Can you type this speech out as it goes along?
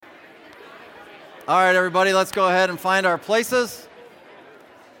All right, everybody, let's go ahead and find our places.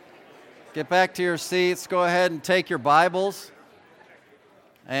 Get back to your seats. Go ahead and take your Bibles.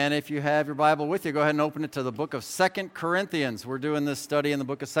 And if you have your Bible with you, go ahead and open it to the book of 2 Corinthians. We're doing this study in the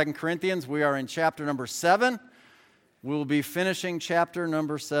book of 2 Corinthians. We are in chapter number 7. We'll be finishing chapter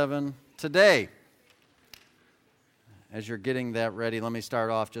number 7 today. As you're getting that ready, let me start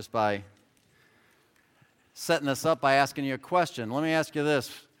off just by setting this up by asking you a question. Let me ask you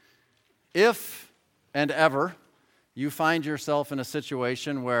this. If and ever you find yourself in a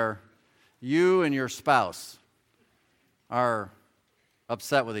situation where you and your spouse are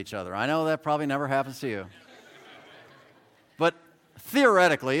upset with each other, I know that probably never happens to you, but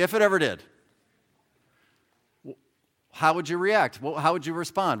theoretically, if it ever did, how would you react? How would you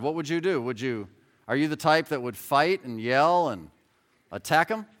respond? What would you do? Are you the type that would fight and yell and attack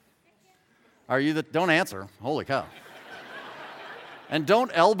them? Don't answer, holy cow. And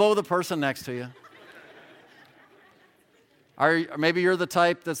don't elbow the person next to you. Maybe you're the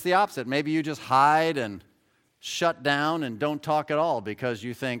type that's the opposite. Maybe you just hide and shut down and don't talk at all because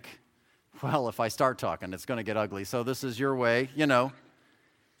you think, well, if I start talking, it's going to get ugly. So this is your way,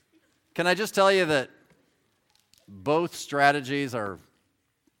 Can I just tell you that both strategies are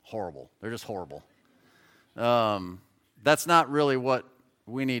horrible. They're just horrible. That's not really what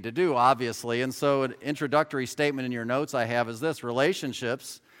we need to do, obviously. And so an introductory statement in your notes I have is this: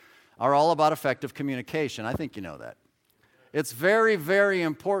 relationships are all about effective communication. I think you know that. It's very, very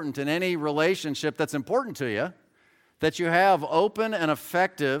important in any relationship that's important to you that you have open and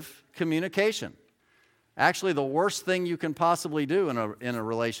effective communication. Actually, the worst thing you can possibly do in a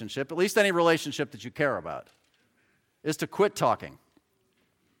relationship, at least any relationship that you care about, is to quit talking,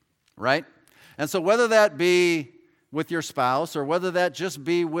 right? And so whether that be with your spouse or whether that just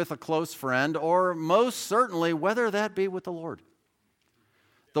be with a close friend or most certainly whether that be with the Lord,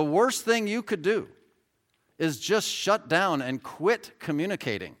 the worst thing you could do is just shut down and quit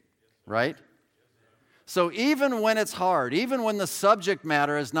communicating, right? So even when it's hard, even when the subject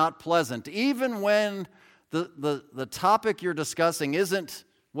matter is not pleasant, even when the topic you're discussing isn't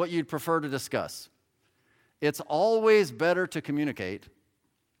what you'd prefer to discuss, it's always better to communicate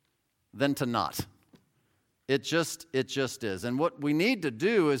than to not. It just is. And what we need to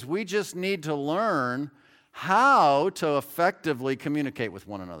do is we just need to learn how to effectively communicate with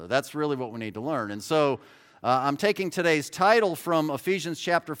one another. That's really what we need to learn. And so I'm taking today's title from Ephesians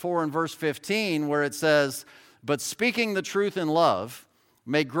chapter 4 and verse 15, where it says, "But speaking the truth in love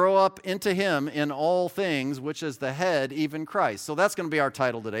may grow up into him in all things, which is the head, even Christ." So that's going to be our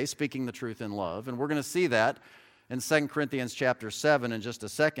title today, Speaking the Truth in Love. And we're going to see that in 2 Corinthians chapter 7 in just a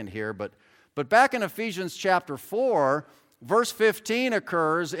second here. But back in Ephesians chapter 4, verse 15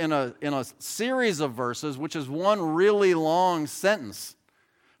 occurs in a series of verses, which is one really long sentence.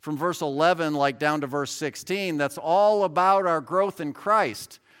 From verse 11, down to verse 16, that's all about our growth in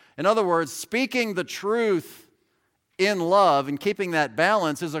Christ. In other words, speaking the truth in love and keeping that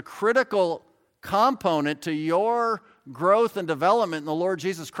balance is a critical component to your growth and development in the Lord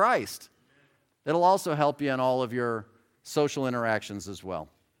Jesus Christ. It'll also help you in all of your social interactions as well.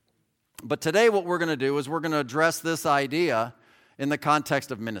 But today what we're going to do is we're going to address this idea in the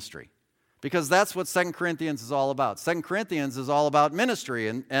context of ministry, because that's what 2 Corinthians is all about. 2 Corinthians is all about ministry.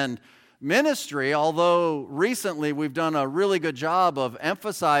 And ministry, although recently we've done a really good job of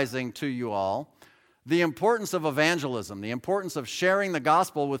emphasizing to you all the importance of evangelism, the importance of sharing the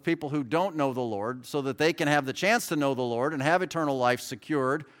gospel with people who don't know the Lord so that they can have the chance to know the Lord and have eternal life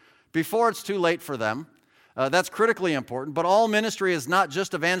secured before it's too late for them. That's critically important. But all ministry is not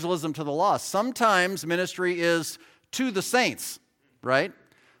just evangelism to the lost. Sometimes ministry is to the saints, right?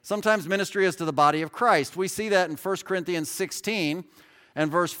 Sometimes ministry is to the body of Christ. We see that in 1 Corinthians 16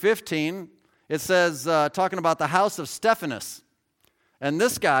 and verse 15. It says, talking about the house of Stephanas. And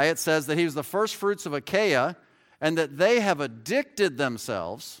this guy, it says that he was the first fruits of Achaia and that they have addicted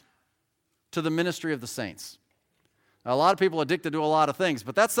themselves to the ministry of the saints. Now, a lot of people are addicted to a lot of things,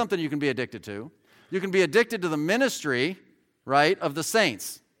 but that's something you can be addicted to. You can be addicted to the ministry, right, of the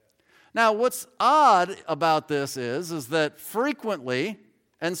saints. Now, what's odd about this is that frequently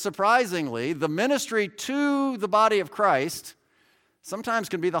and surprisingly, the ministry to the body of Christ sometimes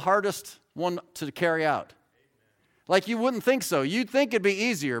can be the hardest one to carry out. Like you wouldn't think so. You'd think it'd be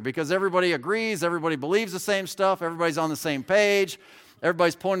easier because everybody agrees, everybody believes the same stuff, everybody's on the same page,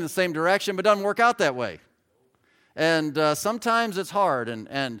 everybody's pointing in the same direction, but it doesn't work out that way. And sometimes it's hard,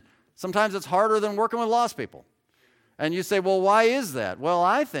 and sometimes it's harder than working with lost people. And you say, well, why is that? Well,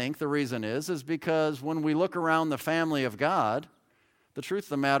 I think the reason is because when we look around the family of God, the truth of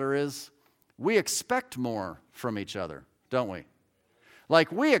the matter is we expect more from each other, don't we?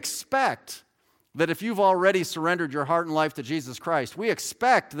 Like we expect that if you've already surrendered your heart and life to Jesus Christ, we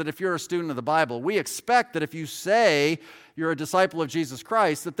expect that if you're a student of the Bible, we expect that if you say you're a disciple of Jesus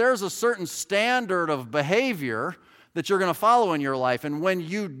Christ, that there's a certain standard of behavior that you're going to follow in your life. And when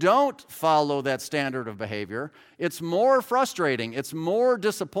you don't follow that standard of behavior, it's more frustrating, it's more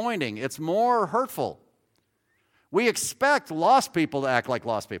disappointing, it's more hurtful. We expect lost people to act like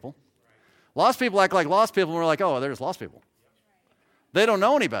lost people. Lost people act like lost people, and we're like, oh, they're just lost people. They don't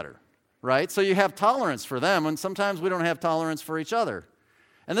know any better. Right? So you have tolerance for them, and sometimes we don't have tolerance for each other.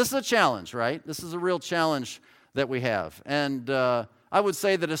 And this is a challenge, right? This is a real challenge that we have. And I would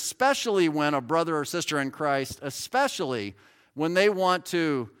say that especially when a brother or sister in Christ, especially when they want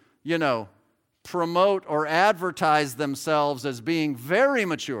to, promote or advertise themselves as being very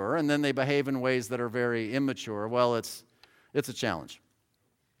mature, and then they behave in ways that are very immature, well, it's a challenge.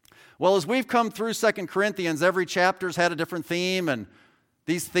 Well, as we've come through 2 Corinthians, every chapter's had a different theme, and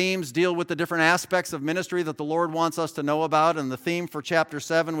these themes deal with the different aspects of ministry that the Lord wants us to know about. And the theme for chapter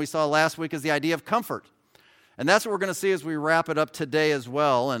 7 we saw last week is the idea of comfort. And that's what we're going to see as we wrap it up today as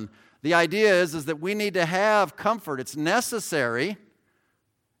well. And the idea is that we need to have comfort. It's necessary,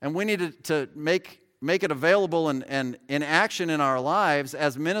 and we need to make it available and in action in our lives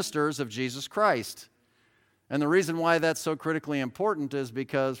as ministers of Jesus Christ. And the reason why that's so critically important is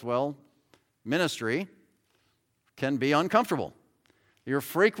because, well, ministry can be uncomfortable. You're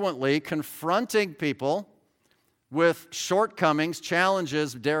frequently confronting people with shortcomings,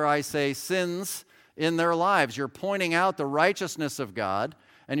 challenges, dare I say, sins in their lives. You're pointing out the righteousness of God,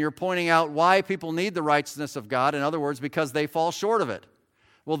 and you're pointing out why people need the righteousness of God. In other words, because they fall short of it.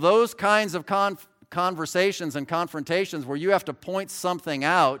 Well, those kinds of conversations and confrontations where you have to point something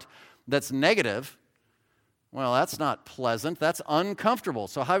out that's negative, well, that's not pleasant. That's uncomfortable.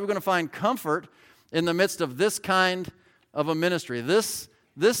 So how are we going to find comfort in the midst of this kind of a ministry? This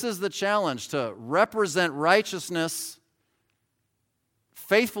is the challenge, to represent righteousness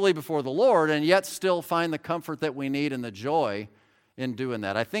faithfully before the Lord and yet still find the comfort that we need and the joy in doing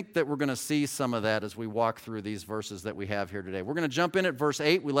that. I think that we're going to see some of that as we walk through these verses that we have here today. We're going to jump in at verse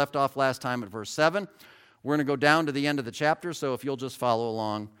 8. We left off last time at verse 7. We're going to go down to the end of the chapter, so if you'll just follow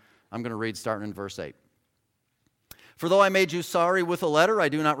along, I'm going to read starting in verse 8. For though I made you sorry with a letter, I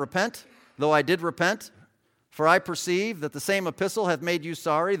do not repent, though I did repent. For I perceive that the same epistle hath made you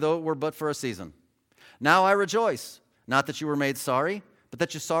sorry, though it were but for a season. Now I rejoice, not that you were made sorry, but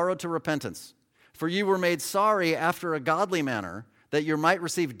that you sorrowed to repentance. For you were made sorry after a godly manner, that you might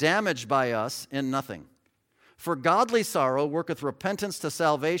receive damage by us in nothing. For godly sorrow worketh repentance to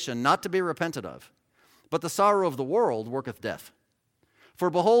salvation, not to be repented of. But the sorrow of the world worketh death. For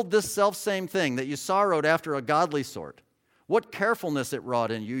behold, this selfsame thing, that you sorrowed after a godly sort, what carefulness it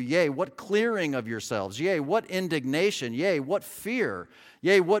wrought in you, yea, what clearing of yourselves, yea, what indignation, yea, what fear,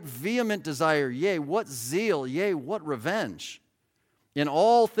 yea, what vehement desire, yea, what zeal, yea, what revenge. In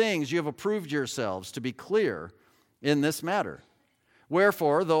all things you have approved yourselves to be clear in this matter.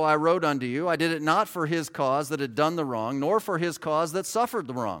 Wherefore, though I wrote unto you, I did it not for his cause that had done the wrong, nor for his cause that suffered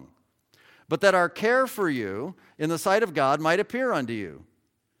the wrong, but that our care for you in the sight of God might appear unto you.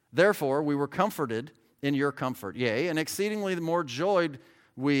 Therefore we were comforted in your comfort, yea, and exceedingly more joyed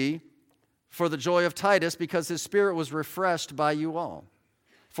we for the joy of Titus, because his spirit was refreshed by you all.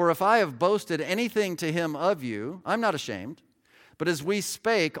 For if I have boasted anything to him of you, I'm not ashamed. But as we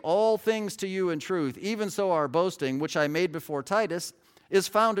spake all things to you in truth, even so our boasting, which I made before Titus, is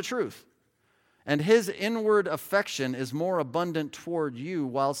found a truth. And his inward affection is more abundant toward you,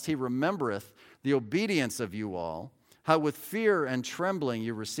 whilst he remembereth the obedience of you all, how with fear and trembling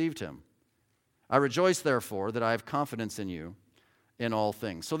you received him. I rejoice, therefore, that I have confidence in you in all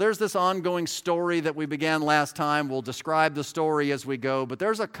things. So there's this ongoing story that we began last time. We'll describe the story as we go, but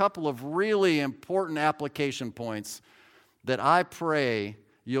there's a couple of really important application points that I pray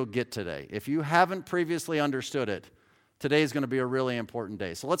you'll get today. If you haven't previously understood it, today is going to be a really important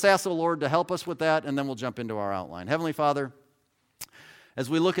day. So let's ask the Lord to help us with that, and then we'll jump into our outline. Heavenly Father, as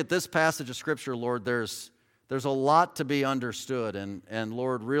we look at this passage of Scripture, Lord, there's a lot to be understood. And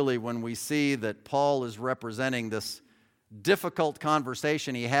Lord, really, when we see that Paul is representing this difficult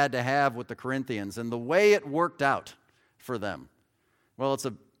conversation he had to have with the Corinthians and the way it worked out for them, well,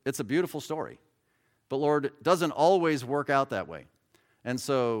 it's a beautiful story. But Lord, it doesn't always work out that way. And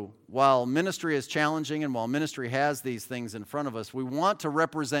so while ministry is challenging and while ministry has these things in front of us, we want to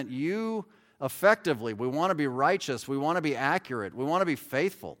represent you effectively. We want to be righteous. We want to be accurate. We want to be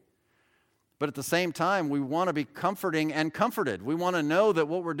faithful. But at the same time, we want to be comforting and comforted. We want to know that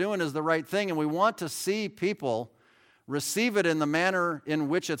what we're doing is the right thing, and we want to see people receive it in the manner in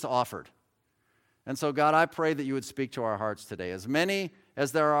which it's offered. And so, God, I pray that you would speak to our hearts today. As many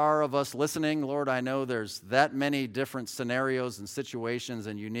as there are of us listening. Lord, I know there's that many different scenarios and situations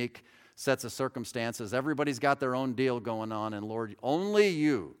and unique sets of circumstances. Everybody's got their own deal going on, and Lord, only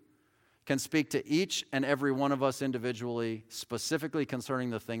you can speak to each and every one of us individually, specifically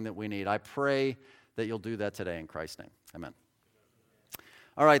concerning the thing that we need. I pray that you'll do that today in Christ's name. Amen.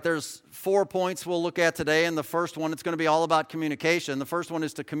 All right, there's 4 points we'll look at today, and the first one, it's going to be all about communication. The first one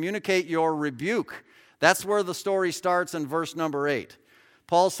is to communicate your rebuke. That's where the story starts in verse number 8.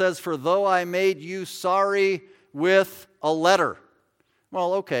 Paul says, "For though I made you sorry with a letter."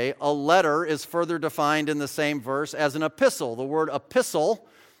 Well, okay, a letter is further defined in the same verse as an epistle. The word epistle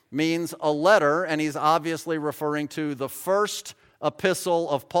means a letter, and he's obviously referring to the first epistle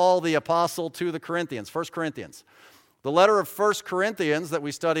of Paul the apostle to the Corinthians, 1 Corinthians. The letter of 1 Corinthians that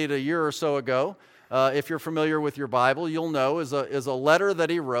we studied a year or so ago, if you're familiar with your Bible, you'll know is a letter that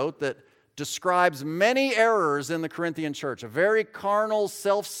he wrote that describes many errors in the Corinthian church, a very carnal,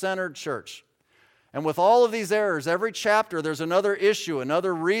 self-centered church. And with all of these errors, every chapter there's another issue,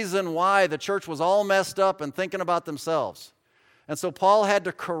 another reason why the church was all messed up and thinking about themselves. And so Paul had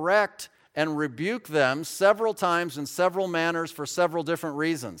to correct and rebuke them several times in several manners for several different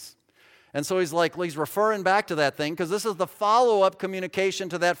reasons. And so he's referring back to that thing because this is the follow-up communication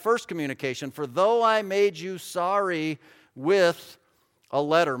to that first communication. "For though I made you sorry with a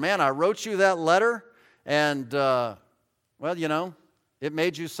letter." Man, I wrote you that letter and, it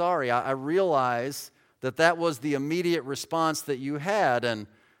made you sorry. I realize that was the immediate response that you had. And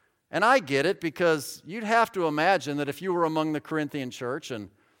I get it because you'd have to imagine that if you were among the Corinthian church and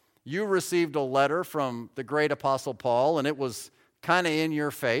you received a letter from the great Apostle Paul and it was kind of in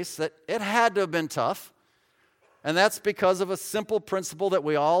your face, that it had to have been tough. And that's because of a simple principle that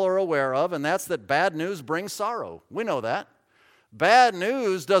we all are aware of, and that's that bad news brings sorrow. We know that. Bad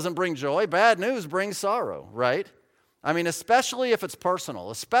news doesn't bring joy. Bad news brings sorrow, right? I mean, especially if it's personal,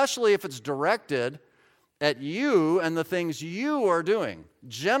 especially if it's directed at you and the things you are doing.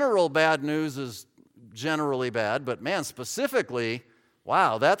 General bad news is generally bad, but man, specifically,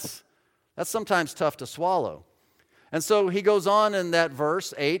 wow, that's sometimes tough to swallow. And so he goes on in that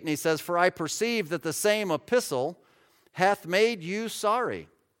verse 8, and he says, "For I perceive that the same epistle hath made you sorry."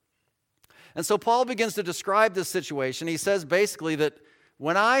 And so Paul begins to describe this situation. He says basically that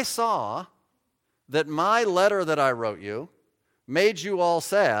when I saw that my letter that I wrote you made you all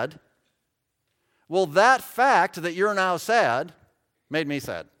sad, well, that fact that you're now sad made me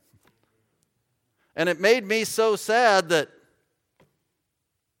sad. And it made me so sad that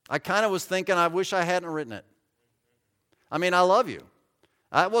I kind of was thinking, I wish I hadn't written it. I mean, I love you.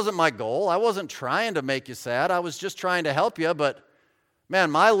 That wasn't my goal. I wasn't trying to make you sad. I was just trying to help you, but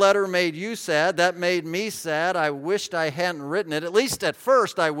man, my letter made you sad. That made me sad. I wished I hadn't written it. At least at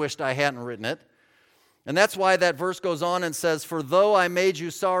first, I wished I hadn't written it. And that's why that verse goes on and says, "For though I made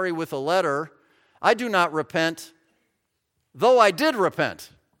you sorry with a letter, I do not repent, though I did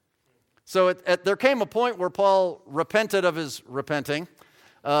repent." So there came a point where Paul repented of his repenting.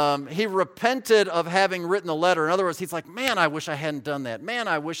 He repented of having written the letter. In other words, he's like, man, I wish I hadn't done that. Man,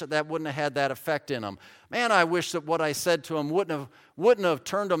 I wish that wouldn't have had that effect in him. Man, I wish that what I said to him wouldn't have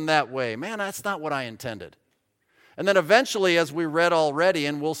turned him that way. Man, that's not what I intended. And then eventually, as we read already,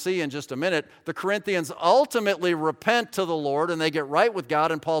 and we'll see in just a minute, the Corinthians ultimately repent to the Lord and they get right with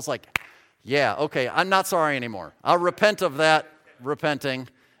God. And Paul's like, yeah, okay, I'm not sorry anymore. I'll repent of that repenting,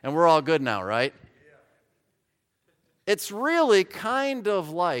 and we're all good now, right? It's really kind of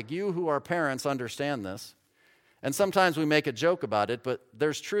like, you who are parents understand this, and sometimes we make a joke about it, but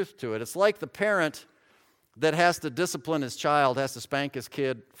there's truth to it. It's like the parent that has to discipline his child, has to spank his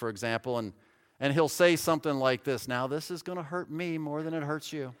kid, for example, and he'll say something like this, "Now this is going to hurt me more than it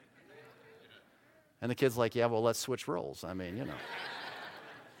hurts you." And the kid's like, "Yeah, well, let's switch roles." I mean,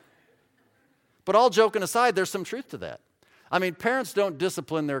 But all joking aside, there's some truth to that. I mean, parents don't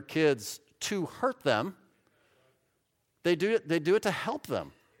discipline their kids to hurt them. They do it to help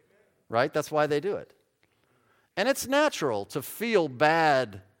them, right? That's why they do it. And it's natural to feel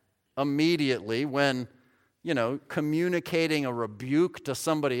bad immediately when, communicating a rebuke to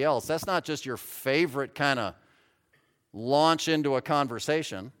somebody else. That's not just your favorite kind of launch into a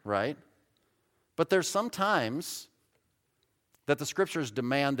conversation, right? But there's some times that the Scriptures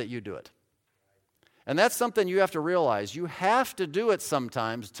demand that you do it. And that's something you have to realize. You have to do it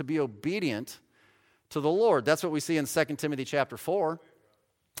sometimes to be obedient to the Lord. That's what we see in 2 Timothy chapter 4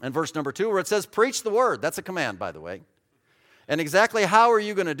 and verse number 2, where it says, "Preach the word." That's a command, by the way. And exactly how are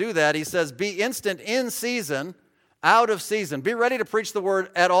you going to do that? He says, "Be instant in season, out of season." Be ready to preach the word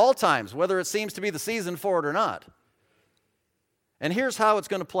at all times, whether it seems to be the season for it or not. And here's how it's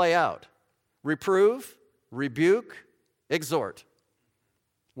going to play out. Reprove, rebuke, exhort.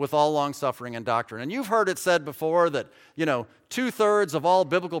 with all long-suffering and doctrine. And you've heard it said before that, 2/3 of all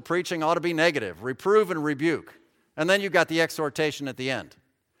biblical preaching ought to be negative, reprove and rebuke. And then you've got the exhortation at the end.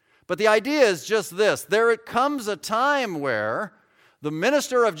 But the idea is just this: there comes a time where the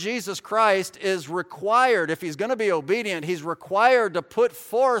minister of Jesus Christ is required, if he's going to be obedient, he's required to put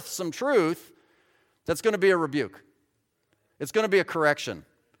forth some truth that's going to be a rebuke. It's going to be a correction.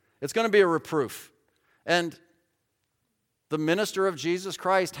 It's going to be a reproof. And the minister of Jesus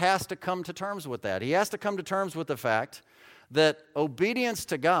Christ has to come to terms with that. He has to come to terms with the fact that obedience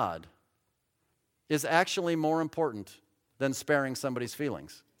to God is actually more important than sparing somebody's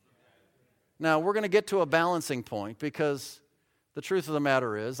feelings. Now, we're going to get to a balancing point, because the truth of the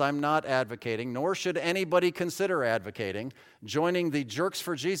matter is I'm not advocating, nor should anybody consider advocating, joining the Jerks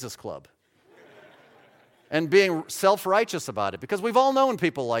for Jesus Club and being self-righteous about it, because we've all known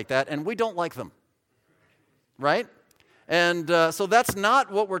people like that, and we don't like them, right? And so that's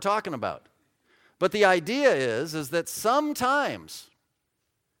not what we're talking about. But the idea is that sometimes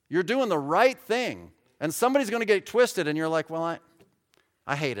you're doing the right thing, and somebody's going to get twisted, and you're like, well,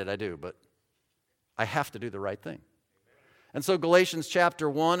 I hate it, I do, but I have to do the right thing. And so Galatians chapter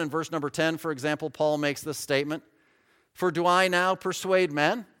 1 and verse number 10, for example, Paul makes this statement: "For do I now persuade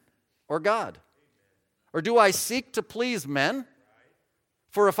men or God? Or do I seek to please men?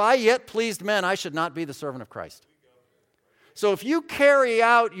 For if I yet pleased men, I should not be the servant of Christ." So if you carry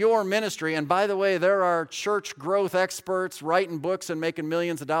out your ministry, and by the way, there are church growth experts writing books and making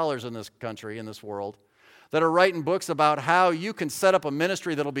millions of dollars in this country, in this world, that are writing books about how you can set up a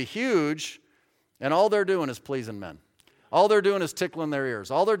ministry that'll be huge, and all they're doing is pleasing men. All they're doing is tickling their ears.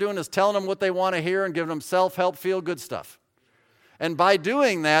 All they're doing is telling them what they want to hear and giving them self-help, feel-good stuff. And by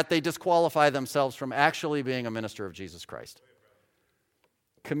doing that, they disqualify themselves from actually being a minister of Jesus Christ.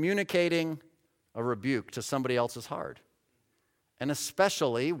 Communicating a rebuke to somebody else is hard. And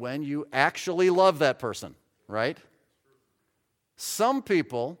especially when you actually love that person, right? Some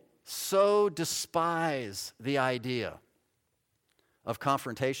people so despise the idea of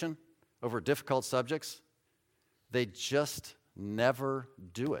confrontation over difficult subjects, they just never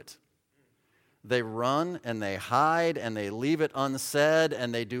do it. They run and they hide and they leave it unsaid,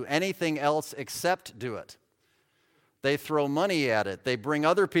 and they do anything else except do it. They throw money at it. They bring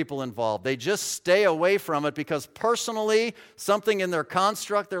other people involved. They just stay away from it because personally, something in their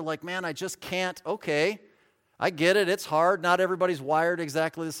construct, they're like, man, I just can't. Okay, I get it. It's hard. Not everybody's wired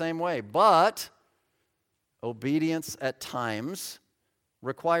exactly the same way. But obedience at times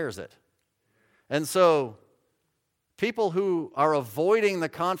requires it. And so people who are avoiding the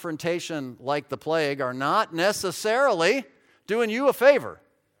confrontation like the plague are not necessarily doing you a favor.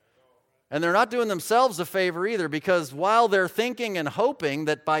 And they're not doing themselves a favor either, because while they're thinking and hoping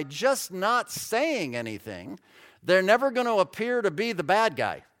that by just not saying anything, they're never going to appear to be the bad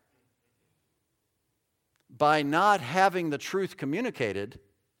guy. By not having the truth communicated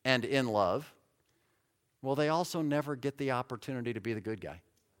and in love, well, they also never get the opportunity to be the good guy.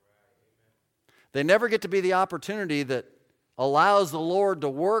 They never get to be the opportunity that allows the Lord to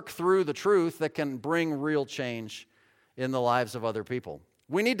work through the truth that can bring real change in the lives of other people.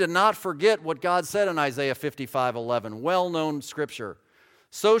 We need to not forget what God said in Isaiah 55:11, well-known scripture.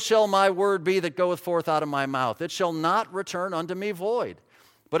 "So shall my word be that goeth forth out of my mouth. It shall not return unto me void,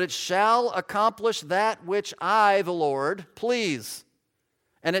 but it shall accomplish that which I, the Lord, please.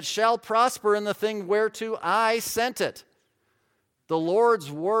 And it shall prosper in the thing whereto I sent it." The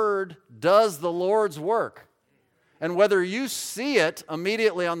Lord's word does the Lord's work. And whether you see it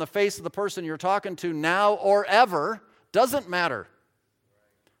immediately on the face of the person you're talking to now or ever, doesn't matter.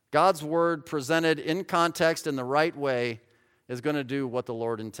 God's word presented in context in the right way is going to do what the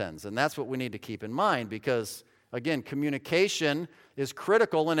Lord intends. And that's what we need to keep in mind, because, again, communication is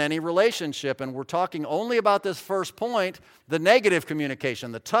critical in any relationship. And we're talking only about this first point, the negative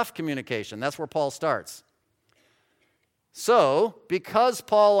communication, the tough communication. That's where Paul starts. So, because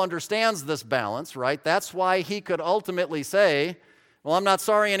Paul understands this balance, right, that's why he could ultimately say, well, I'm not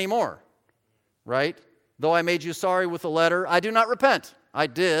sorry anymore, right? Though I made you sorry with a letter, I do not repent. I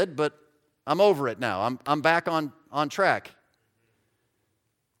did, but I'm over it now. I'm back on track.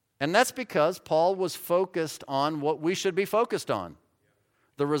 And that's because Paul was focused on what we should be focused on,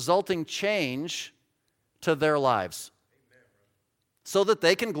 the resulting change to their lives, so that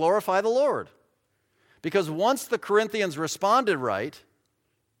they can glorify the Lord. Because once the Corinthians responded right,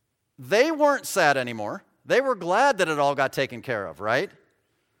 they weren't sad anymore. They were glad that it all got taken care of, right?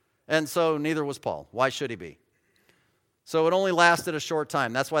 And so neither was Paul. Why should he be? So it only lasted a short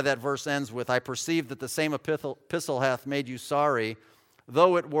time. That's why that verse ends with, "I perceive that the same epistle hath made you sorry,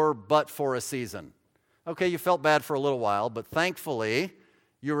 though it were but for a season." Okay, you felt bad for a little while, but thankfully,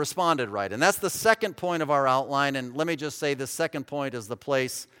 you responded right. And that's the second point of our outline. And let me just say this second point is the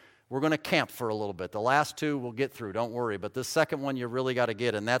place we're going to camp for a little bit. The last two we'll get through, don't worry. But this second one you really got to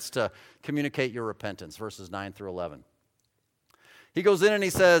get, and that's to communicate your repentance, verses 9 through 11. He goes in and he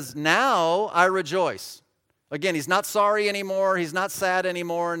says, now I rejoice. Again, he's not sorry anymore. He's not sad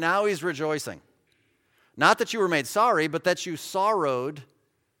anymore. Now he's rejoicing. Not that you were made sorry, but that you sorrowed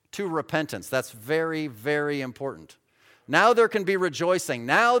to repentance. That's very, very important. Now there can be rejoicing.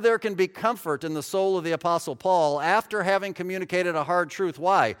 Now there can be comfort in the soul of the Apostle Paul after having communicated a hard truth.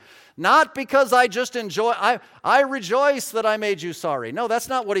 Why? Not because I just I rejoice that I made you sorry. No, that's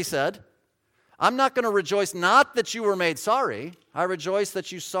not what he said. I'm not going to rejoice not that you were made sorry. I rejoice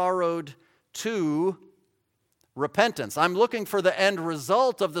that you sorrowed to repentance. I'm looking for the end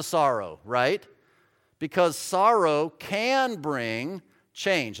result of the sorrow, right? Because sorrow can bring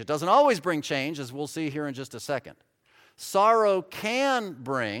change. It doesn't always bring change, as we'll see here in just a second. Sorrow can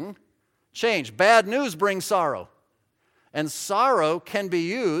bring change. Bad news brings sorrow. And sorrow can be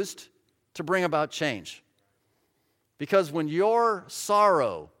used to bring about change. Because when your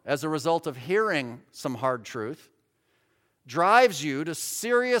sorrow, as a result of hearing some hard truth, drives you to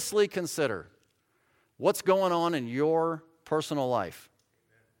seriously consider what's going on in your personal life,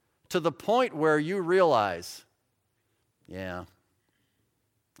 to the point where you realize, yeah,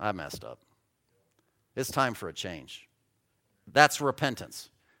 I messed up. It's time for a change. That's repentance.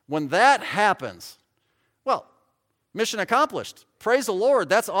 When that happens, well, mission accomplished. Praise the Lord.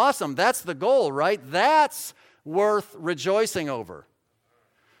 That's awesome. That's the goal, right? That's worth rejoicing over.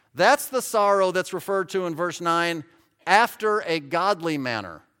 That's the sorrow that's referred to in verse 9, after a godly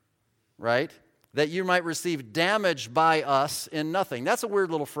manner, right? That you might receive damage by us in nothing. That's a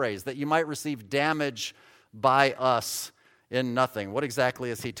weird little phrase, that you might receive damage by us in nothing. What exactly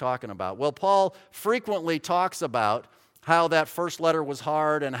is he talking about? Well, Paul frequently talks about how that first letter was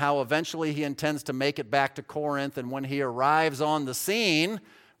hard and how eventually he intends to make it back to Corinth. And when he arrives on the scene,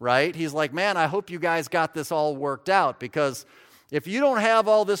 right, he's like, man, I hope you guys got this all worked out, because if you don't have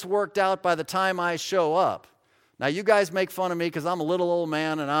all this worked out by the time I show up, now you guys make fun of me because I'm a little old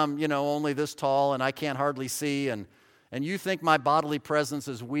man and I'm, only this tall and I can't hardly see, and you think my bodily presence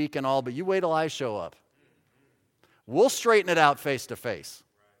is weak and all, but you wait till I show up. We'll straighten it out face to face.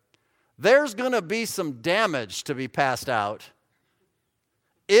 There's going to be some damage to be passed out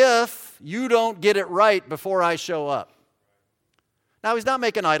if you don't get it right before I show up. Now, he's not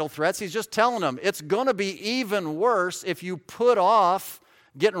making idle threats. He's just telling them it's going to be even worse if you put off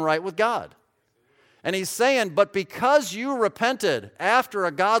getting right with God. And he's saying, but because you repented after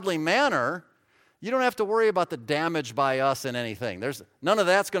a godly manner, you don't have to worry about the damage by us in anything. None of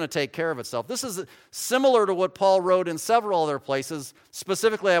that's going to take care of itself. This is similar to what Paul wrote in several other places.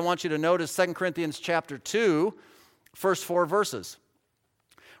 Specifically, I want you to notice 2 Corinthians chapter 2, first 4 verses,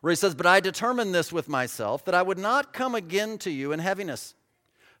 where he says, but I determined this with myself, that I would not come again to you in heaviness.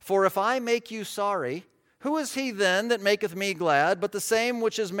 For if I make you sorry, who is he then that maketh me glad, but the same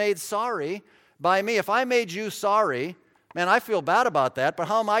which is made sorry by me? If I made you sorry, man, I feel bad about that, but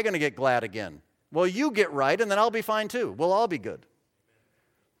how am I going to get glad again? Well, you get right, and then I'll be fine too. We'll all be good.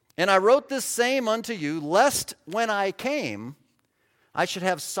 And I wrote this same unto you, lest when I came, I should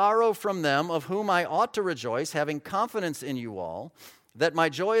have sorrow from them, of whom I ought to rejoice, having confidence in you all, that my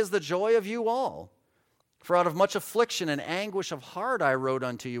joy is the joy of you all. For out of much affliction and anguish of heart I wrote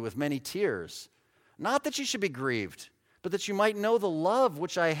unto you with many tears. Not that you should be grieved, but that you might know the love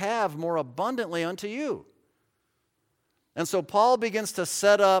which I have more abundantly unto you. And so Paul begins to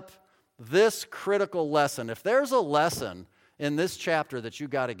set up this critical lesson. If there's a lesson in this chapter that you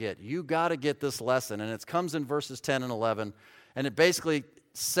got to get this lesson. And it comes in verses 10 and 11. And it basically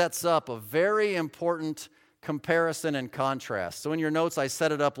sets up a very important comparison and contrast. So in your notes, I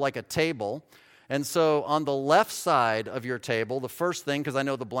set it up like a table. And so on the left side of your table, the first thing, because I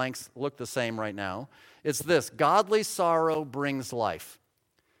know the blanks look the same right now, it's this: godly sorrow brings life.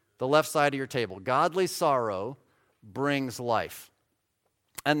 The left side of your table. Godly sorrow brings life.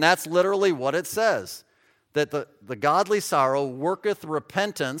 And that's literally what it says. That the godly sorrow worketh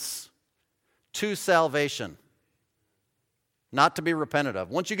repentance to salvation. Not to be repented of.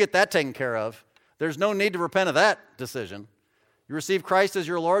 Once you get that taken care of, there's no need to repent of that decision. You receive Christ as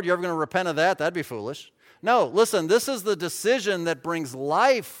your Lord, you're ever going to repent of that? That'd be foolish. No, listen, this is the decision that brings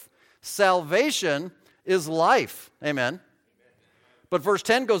life. Salvation is life. Amen. But verse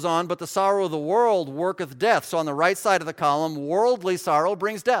 10 goes on, but the sorrow of the world worketh death. So on the right side of the column, worldly sorrow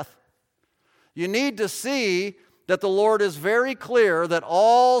brings death. You need to see that the Lord is very clear that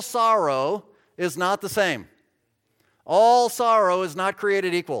all sorrow is not the same. All sorrow is not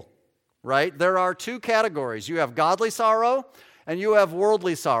created equal, right? There are two categories. You have godly sorrow and you have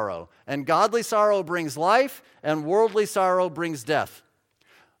worldly sorrow. And godly sorrow brings life, and worldly sorrow brings death.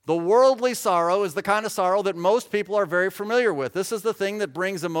 The worldly sorrow is the kind of sorrow that most people are very familiar with. This is the thing that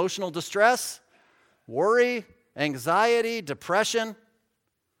brings emotional distress, worry, anxiety, depression,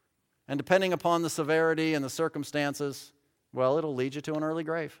 and depending upon the severity and the circumstances, well, it'll lead you to an early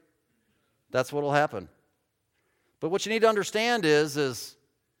grave. That's what will happen. But what you need to understand is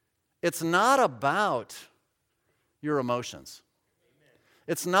it's not about your emotions.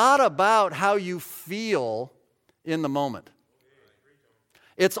 It's not about how you feel in the moment.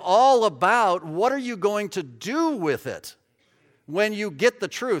 It's all about what are you going to do with it when you get the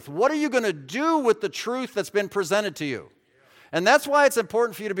truth. What are you going to do with the truth that's been presented to you? And that's why it's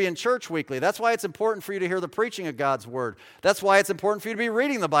important for you to be in church weekly. That's why it's important for you to hear the preaching of God's Word. That's why it's important for you to be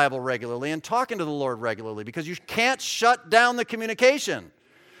reading the Bible regularly and talking to the Lord regularly, because you can't shut down the communication.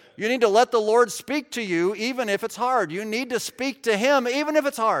 You need to let the Lord speak to you even if it's hard. You need to speak to Him even if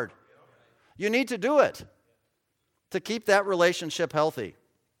it's hard. You need to do it to keep that relationship healthy.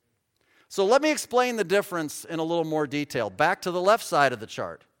 So let me explain the difference in a little more detail. Back to the left side of the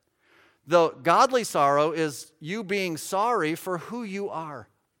chart. The godly sorrow is you being sorry for who you are.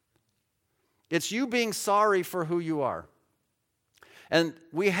 It's you being sorry for who you are. And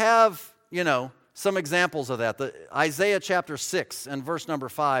we have, some examples of that. Isaiah chapter 6 and verse number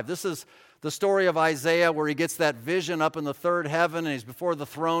 5. This is the story of Isaiah where he gets that vision up in the third heaven and he's before the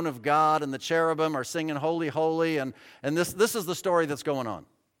throne of God and the cherubim are singing holy, holy. And this is the story that's going on.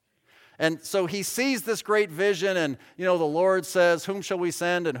 And so he sees this great vision and, the Lord says, whom shall we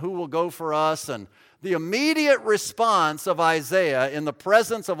send and who will go for us? And the immediate response of Isaiah in the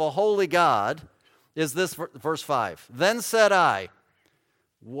presence of a holy God is this, verse 5. Then said I,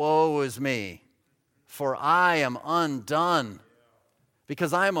 woe is me, for I am undone,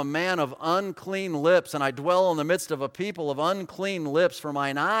 because I am a man of unclean lips, and I dwell in the midst of a people of unclean lips, for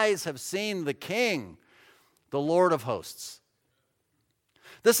mine eyes have seen the King, the Lord of hosts.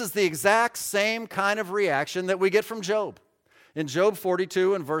 This is the exact same kind of reaction that we get from Job in Job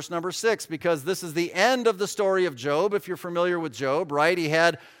 42 and verse number 6, because this is the end of the story of Job, if you're familiar with Job, right? He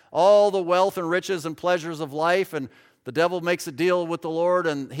had all the wealth and riches and pleasures of life, and the devil makes a deal with the Lord,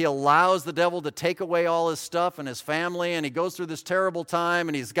 and he allows the devil to take away all his stuff and his family, and he goes through this terrible time,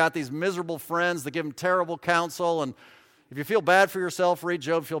 and he's got these miserable friends that give him terrible counsel, and if you feel bad for yourself, read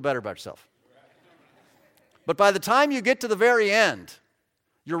Job, feel better about yourself. But by the time you get to the very end,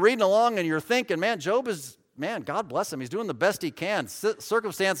 you're reading along and you're thinking, Job is, God bless him. He's doing the best he can.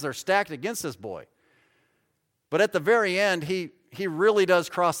 Circumstances are stacked against this boy. But at the very end, he really does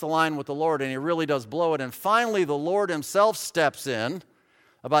cross the line with the Lord and he really does blow it. And finally, the Lord himself steps in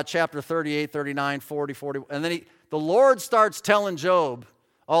about chapter 38, 39, 40, 40. And then the Lord starts telling Job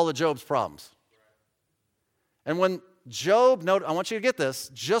all of Job's problems. And when Job, I want you to get this,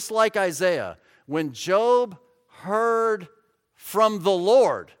 just like Isaiah, when Job heard from the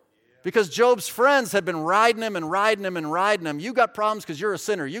Lord, because Job's friends had been riding him and riding him and riding him. You got problems because you're a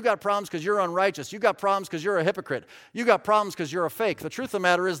sinner. You got problems because you're unrighteous. You got problems because you're a hypocrite. You got problems because you're a fake. The truth of the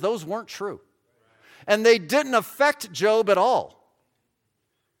matter is those weren't true. And they didn't affect Job at all.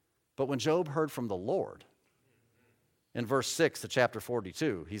 But when Job heard from the Lord, in verse 6 of chapter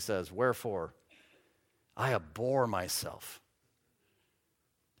 42, he says, wherefore I abhor myself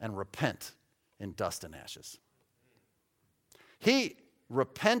and repent in dust and ashes. He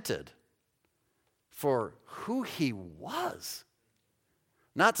repented for who he was,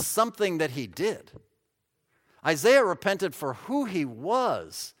 not something that he did. Isaiah repented for who he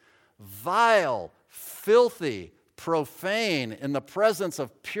was, vile, filthy, profane, in the presence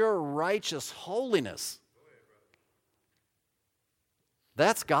of pure, righteous holiness.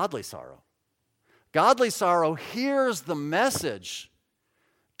 That's godly sorrow. Godly sorrow hears the message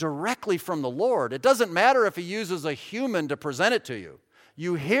directly from the Lord. It doesn't matter if he uses a human to present it to you.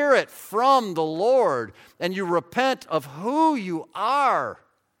 You hear it from the Lord and you repent of who you are.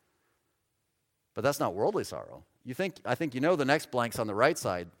 But that's not worldly sorrow. I think you know the next blank's on the right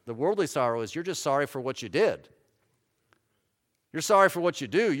side. The worldly sorrow is you're just sorry for what you did. You're sorry for what you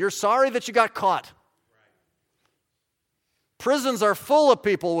do. You're sorry that you got caught. Prisons are full of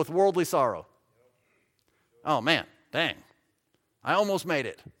people with worldly sorrow. Oh man, dang. I almost made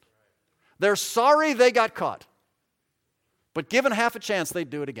it. They're sorry they got caught. But given half a chance, they'd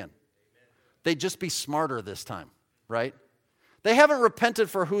do it again. They'd just be smarter this time, right? They haven't repented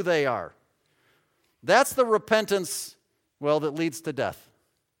for who they are. That's the repentance, that leads to death.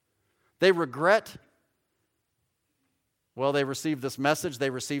 They regret. They receive this message. They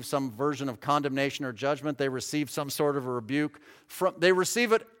receive some version of condemnation or judgment. They receive some sort of a rebuke. They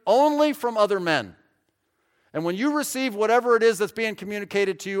receive it only from other men. And when you receive whatever it is that's being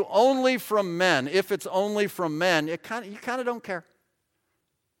communicated to you only from men, if it's only from men, you kind of don't care.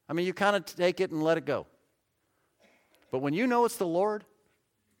 I mean, you kind of take it and let it go. But when you know it's the Lord,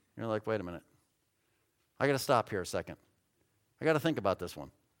 you're like, wait a minute. I got to stop here a second. I got to think about this one.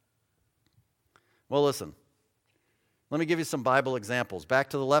 Well, listen. Let me give you some Bible examples. Back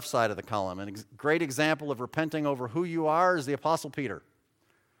to the left side of the column. A great example of repenting over who you are is the Apostle Peter.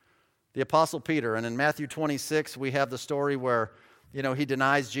 The Apostle Peter. And in Matthew 26, we have the story where, he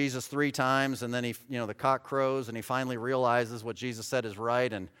denies Jesus 3 times, and then the cock crows, and he finally realizes what Jesus said is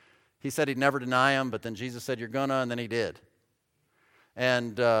right, and he said he'd never deny him, but then Jesus said, you're gonna, and then he did.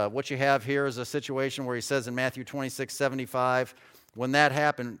 And what you have here is a situation where he says in Matthew 26:75, when that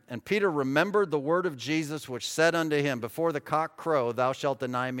happened, and Peter remembered the word of Jesus, which said unto him, before the cock crow, thou shalt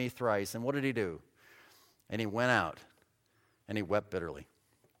deny me thrice. And what did he do? And he went out, and he wept bitterly.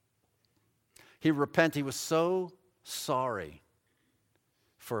 He repented. He was so sorry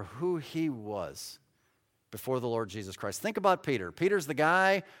for who he was before the Lord Jesus Christ. Think about Peter. Peter's the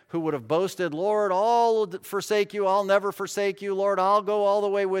guy who would have boasted, Lord, I'll forsake you. I'll never forsake you. Lord, I'll go all the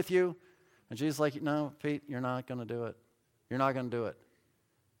way with you. And Jesus is like, no, Pete, you're not going to do it. You're not going to do it.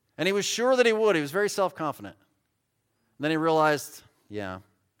 And he was sure that he would. He was very self-confident. And then he realized, yeah,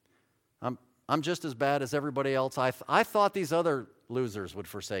 I'm just as bad as everybody else. I thought these other losers would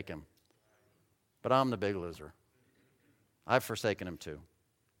forsake him. But I'm the big loser. I've forsaken him too.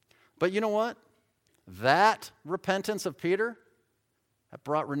 But you know what? That repentance of Peter, that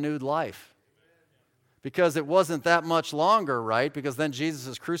brought renewed life. Because it wasn't that much longer, right? Because then Jesus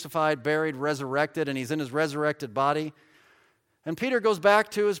is crucified, buried, resurrected, and he's in his resurrected body. And Peter goes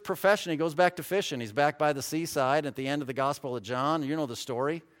back to his profession. He goes back to fishing. He's back by the seaside at the end of the Gospel of John. You know the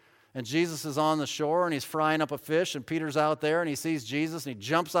story. And Jesus is on the shore, and he's frying up a fish, and Peter's out there, and he sees Jesus, and he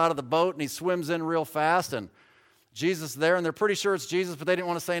jumps out of the boat, and he swims in real fast, and Jesus is there, and they're pretty sure it's Jesus, but they didn't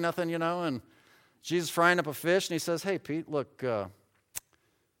want to say nothing, and Jesus frying up a fish, and he says, hey, Pete, look,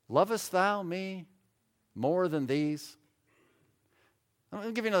 lovest thou me more than these? I'm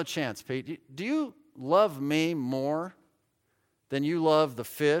going to give you another chance, Pete. Do you love me more than you love the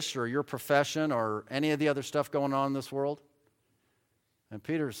fish or your profession or any of the other stuff going on in this world? And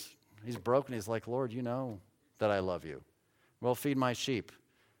he's broken. He's like, Lord, you know that I love you. Well, feed my sheep.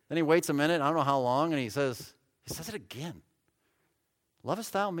 Then he waits a minute, I don't know how long, and he says it again.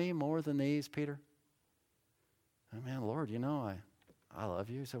 Lovest thou me more than these, Peter? Oh, man, Lord, you know I love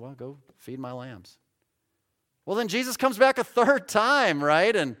you. He said, well, go feed my lambs. Well, then Jesus comes back a third time,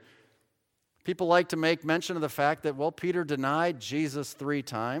 right? And people like to make mention of the fact that, well, Peter denied Jesus 3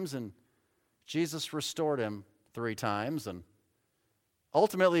 times, and Jesus restored him 3 times. And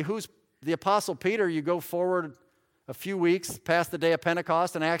ultimately, who's the Apostle Peter? You go forward a few weeks past the day of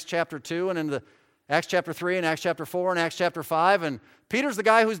Pentecost in Acts chapter 2 and into Acts chapter 3 and Acts chapter 4 and Acts chapter 5. And Peter's the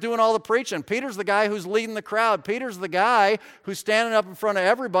guy who's doing all the preaching. Peter's the guy who's leading the crowd. Peter's the guy who's standing up in front of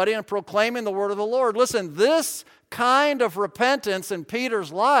everybody and proclaiming the word of the Lord. Listen, this kind of repentance in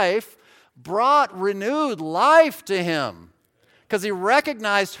Peter's life brought renewed life to him because he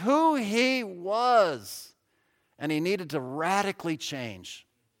recognized who he was and he needed to radically change.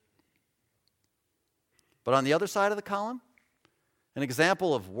 But on the other side of the column, an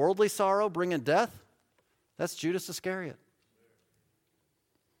example of worldly sorrow bringing death, that's Judas Iscariot.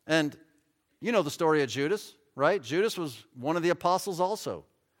 And you know the story of Judas, right? Judas was one of the apostles also.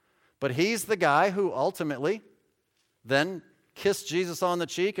 But he's the guy who ultimately then kissed Jesus on the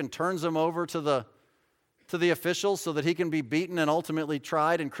cheek and turns him over to the officials so that he can be beaten and ultimately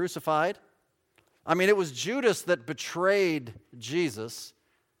tried and crucified. I mean, it was Judas that betrayed Jesus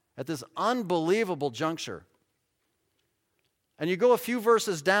at this unbelievable juncture. And you go a few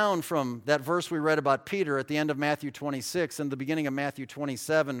verses down from that verse we read about Peter at the end of Matthew 26 and the beginning of Matthew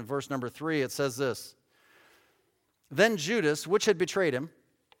 27, verse number 3, it says this. Then Judas, which had betrayed him,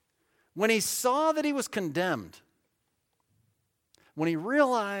 when he saw that he was condemned, when he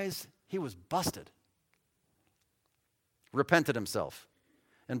realized he was busted, repented himself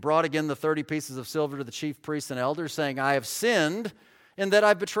and brought again the 30 pieces of silver to the chief priests and elders, saying, I have sinned in that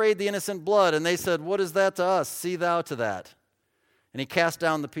I betrayed the innocent blood. And they said, what is that to us? See thou to that. And he cast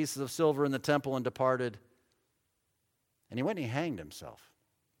down the pieces of silver in the temple and departed. And he went and he hanged himself.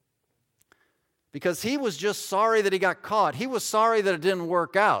 Because he was just sorry that he got caught. He was sorry that it didn't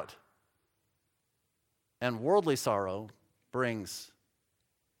work out. And worldly sorrow brings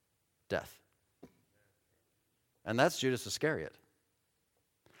death. And that's Judas Iscariot.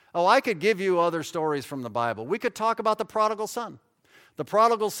 Oh, I could give you other stories from the Bible. We could talk about the prodigal son. The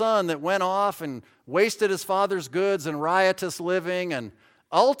prodigal son that went off and wasted his father's goods and riotous living and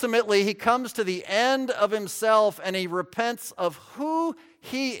Ultimately, he comes to the end of himself and he repents of who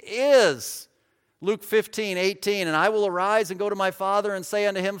he is. Luke 15:18, and I will arise and go to my father and say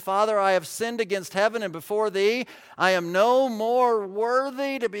unto him, Father, I have sinned against heaven and before thee. I am no more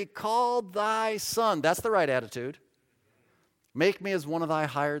worthy to be called thy son. That's the right attitude. Make me as one of thy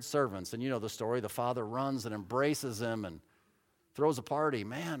hired servants. And you know the story. The father runs and embraces him and throws a party.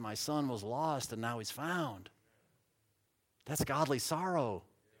 Man, my son was lost and now he's found. That's godly sorrow.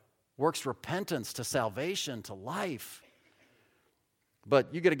 Works repentance to salvation, to life.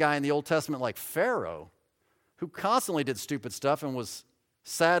 But you get a guy in the Old Testament like Pharaoh, who constantly did stupid stuff and was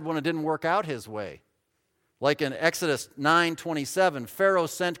sad when it didn't work out his way. Like in Exodus 9:27, Pharaoh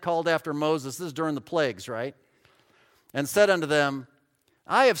called after Moses, this is during the plagues, right? And said unto them,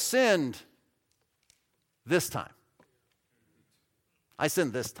 I have sinned this time. I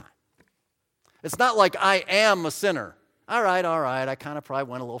sinned this time. It's not like I am a sinner. All right, I kind of probably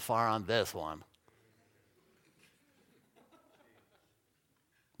went a little far on this one.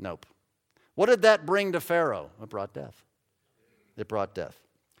 Nope. What did that bring to Pharaoh? It brought death. It brought death.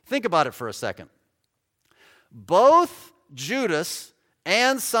 Think about it for a second. Both Judas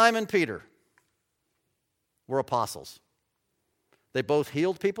and Simon Peter were apostles. They both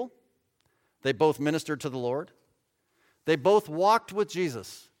healed people. They both ministered to the Lord. They both walked with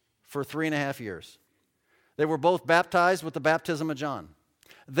Jesus for 3.5 years. They were both baptized with the baptism of John.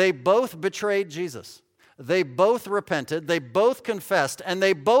 They both betrayed Jesus. They both repented, they both confessed, and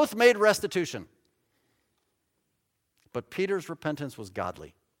they both made restitution. But Peter's repentance was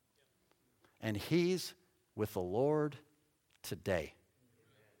godly. And he's with the Lord today.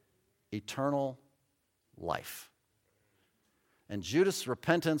 Eternal life. And Judas'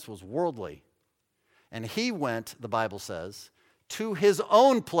 repentance was worldly. And he went, the Bible says, to his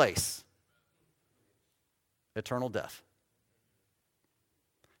own place. Eternal death.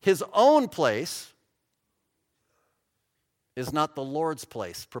 His own place is not the Lord's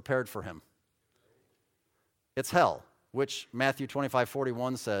place prepared for him. It's hell, which Matthew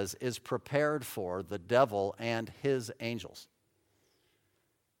 25:41 says is prepared for the devil and his angels.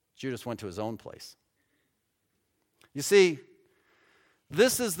 Judas went to his own place. You see,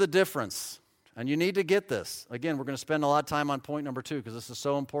 this is the difference, and you need to get this. Again, we're going to spend a lot of time on point number 2 because this is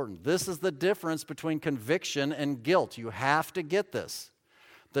so important. This is the difference between conviction and guilt. You have to get this.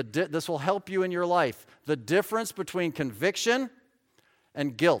 This will help you in your life. The difference between conviction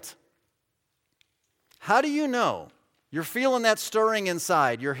and guilt. How do you know? You're feeling that stirring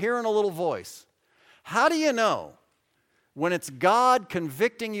inside. You're hearing a little voice. How do you know when it's God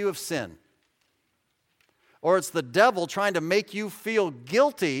convicting you of sin? Or it's the devil trying to make you feel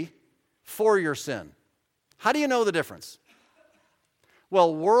guilty for your sin? How do you know the difference?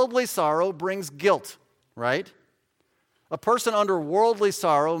 Well, worldly sorrow brings guilt, right? A person under worldly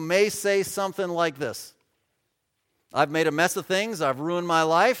sorrow may say something like this. I've made a mess of things. I've ruined my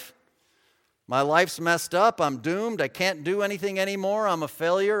life. My life's messed up. I'm doomed. I can't do anything anymore. I'm a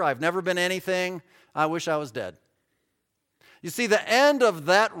failure. I've never been anything. I wish I was dead. You see, the end of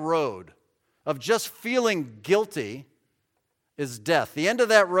that road of just feeling guilty is death. The end of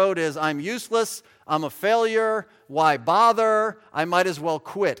that road is I'm useless. I'm a failure. Why bother? I might as well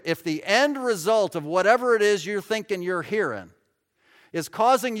quit. If the end result of whatever it is you're thinking you're hearing is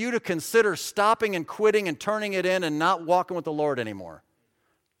causing you to consider stopping and quitting and turning it in and not walking with the Lord anymore,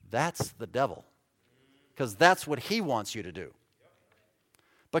 that's the devil. Because that's what he wants you to do.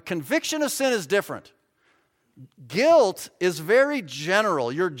 But conviction of sin is different. Guilt is very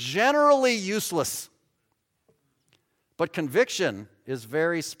general. You're generally useless. But conviction is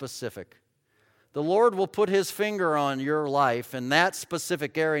very specific. The Lord will put his finger on your life in that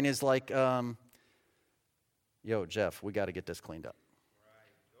specific area and he's like, yo, Jeff, we got to get this cleaned up.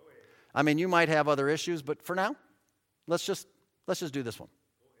 I mean, you might have other issues, but for now, let's just do this one.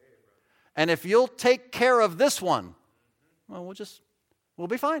 And if you'll take care of this one, well, we'll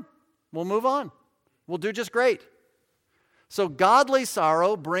be fine. We'll move on. We'll do just great. So godly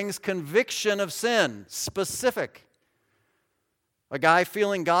sorrow brings conviction of sin, specific. A guy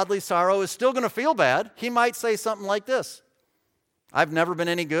feeling godly sorrow is still going to feel bad. He might say something like this. I've never been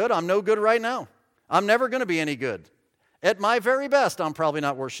any good. I'm no good right now. I'm never going to be any good. At my very best, I'm probably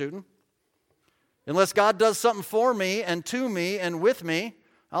not worth shooting. Unless God does something for me and to me and with me,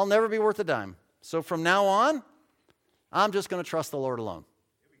 I'll never be worth a dime. So from now on, I'm just going to trust the Lord alone.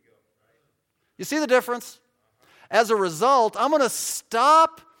 You see the difference? As a result, I'm going to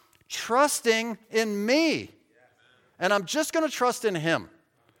stop trusting in me. And I'm just going to trust in him.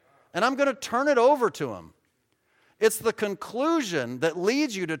 And I'm going to turn it over to him. It's the conclusion that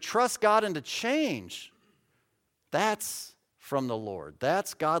leads you to trust God and to change. That's from the Lord.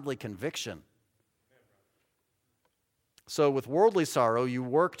 That's godly conviction. So with worldly sorrow, you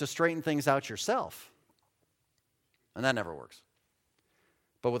work to straighten things out yourself. And that never works.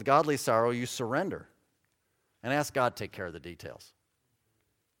 But with godly sorrow, you surrender and ask God to take care of the details.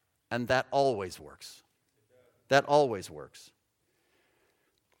 And that always works. That always works.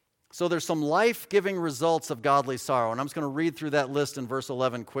 So there's some life-giving results of godly sorrow. And I'm just going to read through that list in verse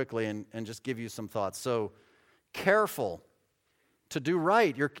 11 quickly and just give you some thoughts. So careful to do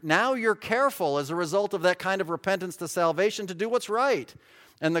right. Now you're careful as a result of that kind of repentance to salvation to do what's right.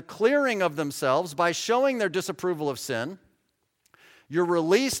 And the clearing of themselves by showing their disapproval of sin, you're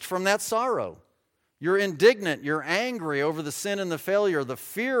released from that sorrow. You're indignant, you're angry over the sin and the failure. The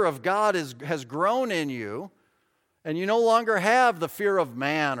fear of God has grown in you, and you no longer have the fear of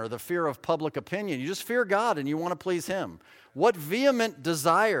man or the fear of public opinion. You just fear God and you want to please Him. What vehement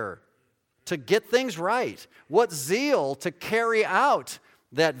desire to get things right. What zeal to carry out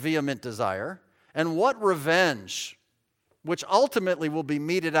that vehement desire. And what revenge, which ultimately will be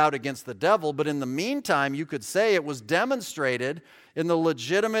meted out against the devil. But in the meantime, you could say it was demonstrated in the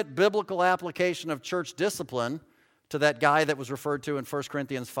legitimate biblical application of church discipline to that guy that was referred to in 1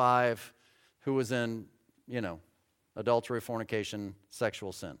 Corinthians 5 who was in, adultery, fornication,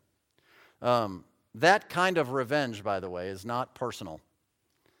 sexual sin. That kind of revenge, by the way, is not personal.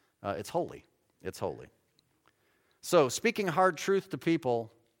 It's holy. It's holy. So speaking hard truth to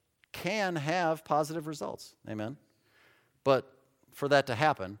people can have positive results. Amen? But for that to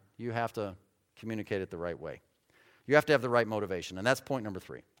happen, you have to communicate it the right way. You have to have the right motivation. And that's point number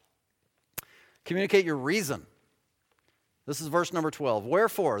 3. Communicate your reason. This is verse number 12.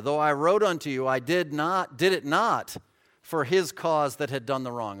 Wherefore, though I wrote unto you, I did it not for his cause that had done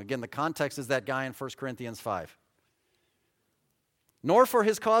the wrong. Again, the context is that guy in 1 Corinthians 5. Nor for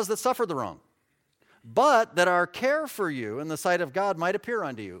his cause that suffered the wrong, but that our care for you in the sight of God might appear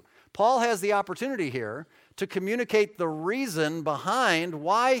unto you. Paul has the opportunity here to communicate the reason behind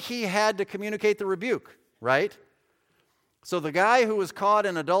why he had to communicate the rebuke, right? So the guy who was caught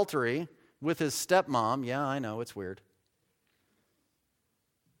in adultery with his stepmom, yeah, I know, it's weird.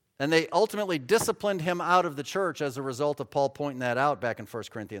 And they ultimately disciplined him out of the church as a result of Paul pointing that out back in 1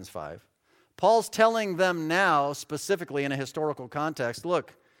 Corinthians 5. Paul's telling them now, specifically in a historical context,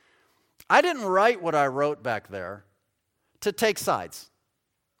 look, I didn't write what I wrote back there to take sides.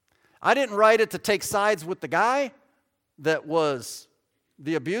 I didn't write it to take sides with the guy that was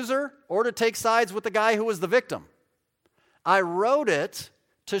the abuser or to take sides with the guy who was the victim. I wrote it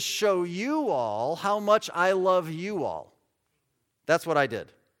to show you all how much I love you all. That's what I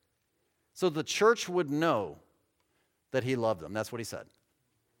did. So the church would know that he loved them. That's what he said.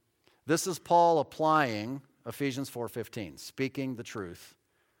 This is Paul applying Ephesians 4:15, speaking the truth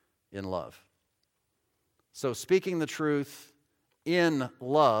in love. So speaking the truth in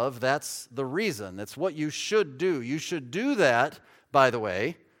love, that's the reason. That's what you should do. You should do that, by the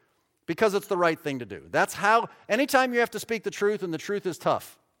way, because it's the right thing to do. That's how, anytime you have to speak the truth and the truth is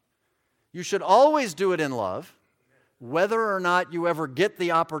tough, you should always do it in love, whether or not you ever get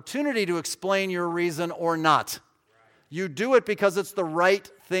the opportunity to explain your reason or not. You do it because it's the right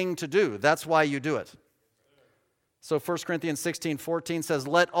thing to do. That's why you do it. So 1 Corinthians 16:14 says,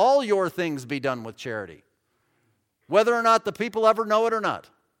 let all your things be done with charity. Whether or not the people ever know it or not.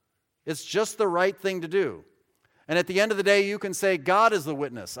 It's just the right thing to do. And at the end of the day, you can say, God is the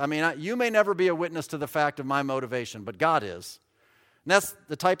witness. I mean, you may never be a witness to the fact of my motivation, but God is. And that's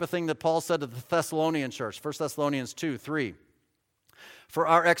the type of thing that Paul said to the Thessalonian church, 1 Thessalonians 2:3. For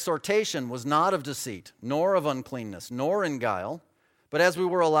our exhortation was not of deceit, nor of uncleanness, nor in guile, but as we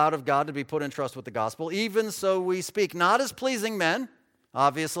were allowed of God to be put in trust with the gospel, even so we speak, not as pleasing men,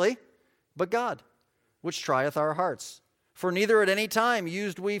 obviously, but God, which trieth our hearts. For neither at any time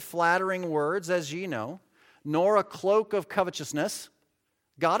used we flattering words, as ye know, nor a cloak of covetousness.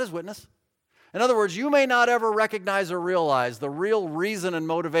 God is witness. In other words, you may not ever recognize or realize the real reason and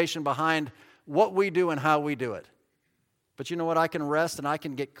motivation behind what we do and how we do it. But you know what? I can rest and I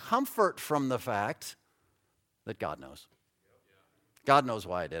can get comfort from the fact that God knows. God knows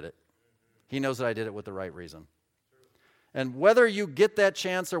why I did it. He knows that I did it with the right reason. And whether you get that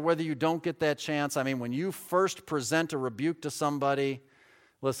chance or whether you don't get that chance, I mean, when you first present a rebuke to somebody,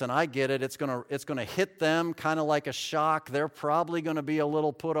 listen, I get it. It's going to hit them kind of like a shock. They're probably going to be a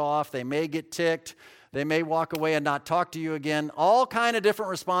little put off. They may get ticked. They may walk away and not talk to you again. All kind of different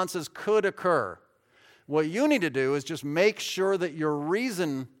responses could occur. What you need to do is just make sure that your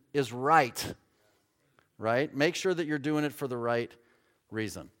reason is right. Right? Make sure that you're doing it for the right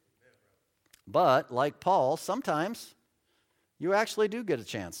reason. But, like Paul, sometimes you actually do get a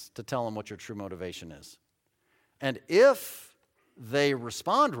chance to tell them what your true motivation is. And if they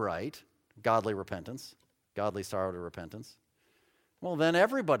respond right, godly repentance, godly sorrow to repentance, well, then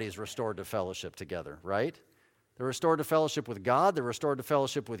everybody's restored to fellowship together, right? They're restored to fellowship with God. They're restored to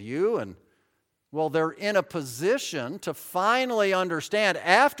fellowship with you. And, well, they're in a position to finally understand,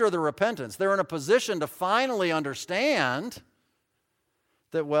 after the repentance, they're in a position to finally understand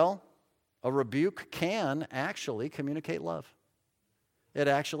that, well, a rebuke can actually communicate love. It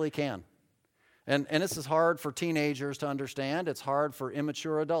actually can. And this is hard for teenagers to understand. It's hard for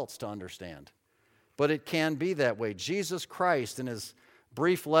immature adults to understand. But it can be that way. Jesus Christ, in his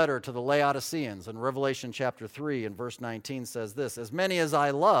brief letter to the Laodiceans in Revelation chapter 3 and verse 19 says this, "As many as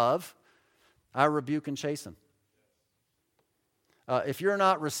I love, I rebuke and chasten." If you're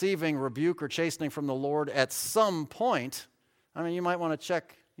not receiving rebuke or chastening from the Lord at some point, I mean, you might want to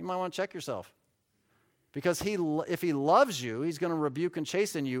check yourself. Because if he loves you, he's going to rebuke and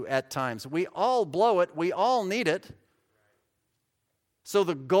chasten you at times. We all blow it. We all need it. So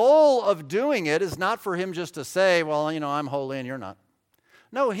the goal of doing it is not for him just to say, well, I'm holy and you're not.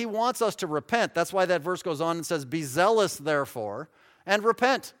 No, he wants us to repent. That's why that verse goes on and says, "Be zealous, therefore, and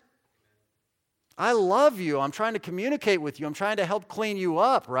repent." I love you. I'm trying to communicate with you. I'm trying to help clean you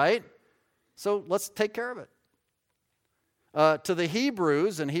up, right? So let's take care of it. To the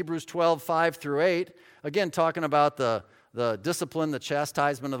Hebrews, in Hebrews 12, 5 through 8, again talking about the discipline, the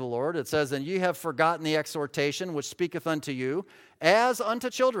chastisement of the Lord, it says, "And ye have forgotten the exhortation which speaketh unto you, as unto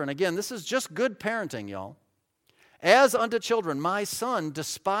children." Again, this is just good parenting, y'all. "As unto children, my son,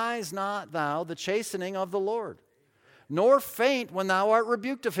 despise not thou the chastening of the Lord, nor faint when thou art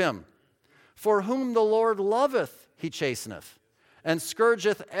rebuked of him. For whom the Lord loveth, he chasteneth, and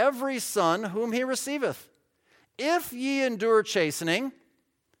scourgeth every son whom he receiveth. If ye endure chastening,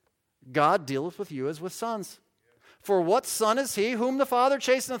 God dealeth with you as with sons. For what son is he whom the Father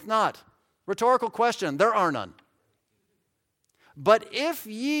chasteneth not?" Rhetorical question. There are none. "But if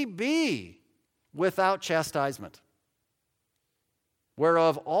ye be without chastisement,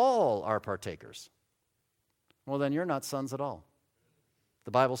 whereof all are partakers," well, then you're not sons at all.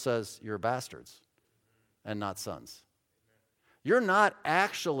 The Bible says you're bastards and not sons. You're not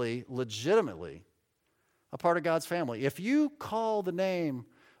actually legitimately a part of God's family. If you call the name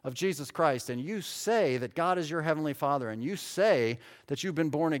of Jesus Christ and you say that God is your heavenly Father and you say that you've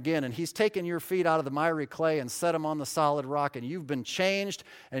been born again and he's taken your feet out of the miry clay and set them on the solid rock and you've been changed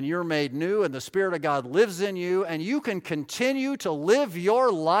and you're made new and the Spirit of God lives in you and you can continue to live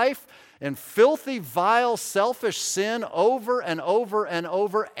your life in filthy, vile, selfish sin over and over and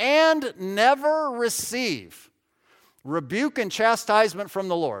over and never receive rebuke and chastisement from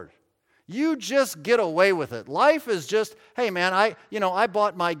the Lord. You just get away with it. Life is just, hey man, I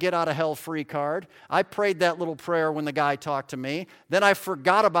bought my get out of hell free card. I prayed that little prayer when the guy talked to me. Then I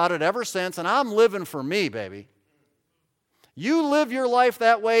forgot about it ever since, and I'm living for me, baby. You live your life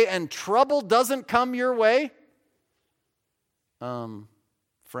that way and trouble doesn't come your way? Friend,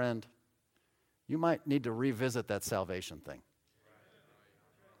 you might need to revisit that salvation thing.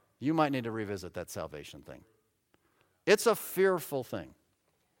 You might need to revisit that salvation thing. It's a fearful thing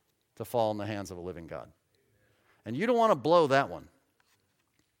to fall in the hands of a living God. And you don't want to blow that one.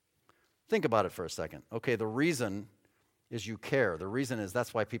 Think about it for a second. Okay, the reason is you care. The reason is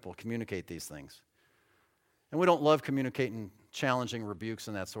that's why people communicate these things. And we don't love communicating challenging rebukes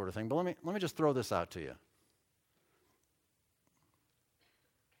and that sort of thing. But let me just throw this out to you.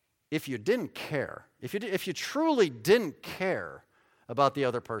 If you didn't care, if you truly didn't care about the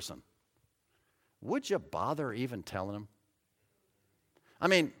other person, would you bother even telling them? I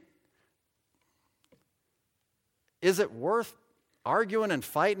mean, is it worth arguing and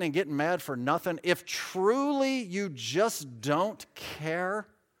fighting and getting mad for nothing? If truly you just don't care,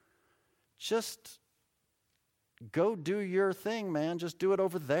 just go do your thing, man. Just do it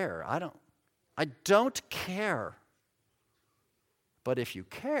over there. I don't care. But if you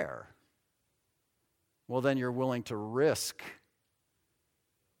care, well, then you're willing to risk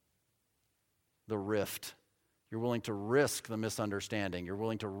the rift. You're willing to risk the misunderstanding. You're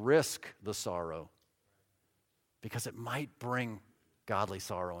willing to risk the sorrow. Because it might bring godly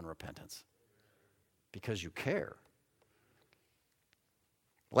sorrow and repentance. Because you care.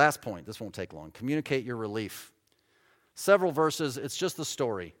 Last point, this won't take long. Communicate your relief. Several verses, it's just the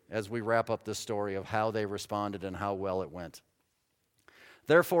story as we wrap up this story of how they responded and how well it went.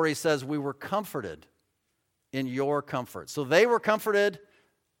 Therefore, he says, we were comforted in your comfort. So they were comforted.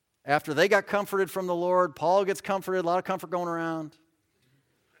 After they got comforted from the Lord, Paul gets comforted, a lot of comfort going around.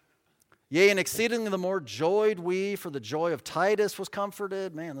 Yea, and exceedingly the more joyed we, for the joy of Titus was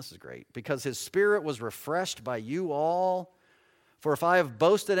comforted. Man, this is great. Because his spirit was refreshed by you all. For if I have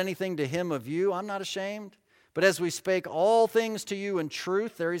boasted anything to him of you, I'm not ashamed. But as we spake all things to you in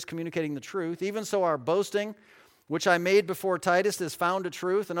truth, there he's communicating the truth, even so our boasting, which I made before Titus, is found to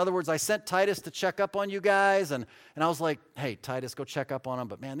truth. In other words, I sent Titus to check up on you guys, and I was like, hey, Titus, go check up on them.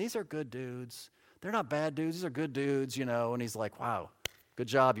 But man, these are good dudes. They're not bad dudes. These are good dudes, you know. And he's like, wow, good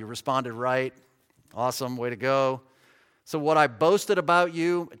job. You responded right. Awesome. Way to go. So what I boasted about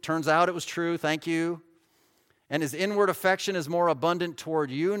you, it turns out it was true. Thank you. And his inward affection is more abundant toward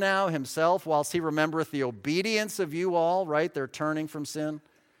you now himself, whilst he remembereth the obedience of you all, right? They're turning from sin.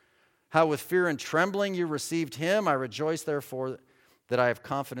 How with fear and trembling you received him. I rejoice therefore that I have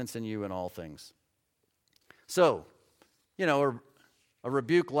confidence in you in all things. So, you know, a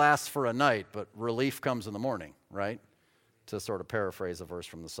rebuke lasts for a night, but relief comes in the morning, right? To sort of paraphrase a verse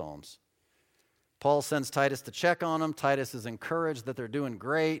from the Psalms. Paul sends Titus to check on them. Titus is encouraged that they're doing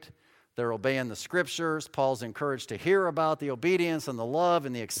great. They're obeying the scriptures. Paul's encouraged to hear about the obedience and the love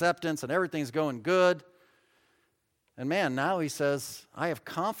and the acceptance, and everything's going good. And man, now he says, I have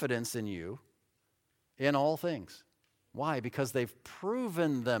confidence in you in all things. Why? Because they've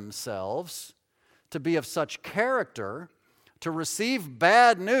proven themselves to be of such character to receive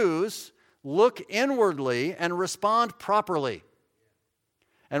bad news, look inwardly, and respond properly.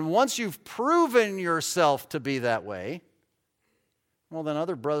 And once you've proven yourself to be that way, well, then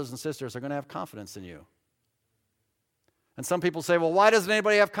other brothers and sisters are going to have confidence in you. And some people say, well, why doesn't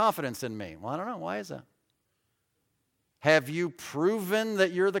anybody have confidence in me? Well, I don't know. Why is that? Have you proven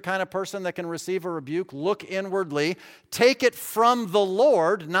that you're the kind of person that can receive a rebuke? Look inwardly. Take it from the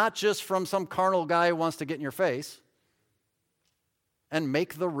Lord, not just from some carnal guy who wants to get in your face. And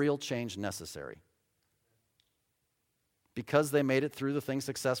make the real change necessary. Because they made it through the thing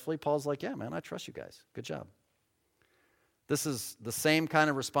successfully, Paul's like, yeah, man, I trust you guys. Good job. This is the same kind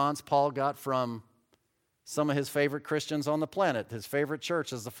of response Paul got from some of his favorite Christians on the planet. His favorite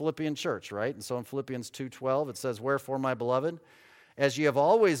church is the Philippian church, right? And so in Philippians 2:12, it says, wherefore, my beloved, as ye have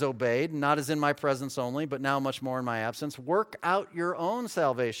always obeyed, not as in my presence only, but now much more in my absence, work out your own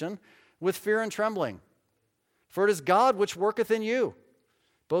salvation with fear and trembling. For it is God which worketh in you,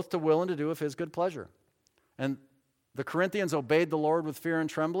 both to will and to do of his good pleasure. And the Corinthians obeyed the Lord with fear and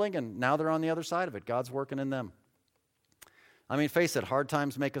trembling, and now they're on the other side of it. God's working in them. I mean, face it, hard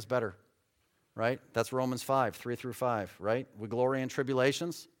times make us better, right? That's Romans 5, 3 through 5, right? We glory in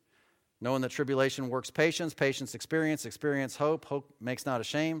tribulations, knowing that tribulation works patience, patience experience, experience hope, hope makes not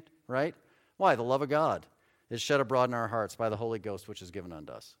ashamed, right? Why? The love of God is shed abroad in our hearts by the Holy Ghost, which is given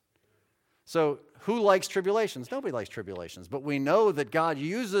unto us. So who likes tribulations? Nobody likes tribulations, but we know that God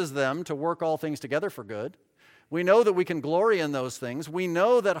uses them to work all things together for good. We know that we can glory in those things. We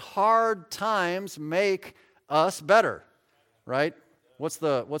know that hard times make us better. Right? What's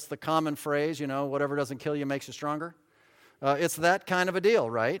the common phrase, you know, whatever doesn't kill you makes you stronger? It's that kind of a deal,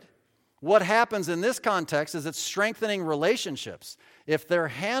 right? What happens in this context is it's strengthening relationships. If they're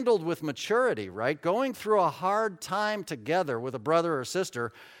handled with maturity, right? Going through a hard time together with a brother or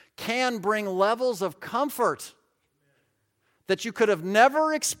sister can bring levels of comfort that you could have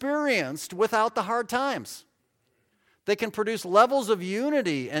never experienced without the hard times. They can produce levels of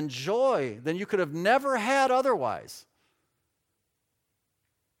unity and joy that you could have never had otherwise.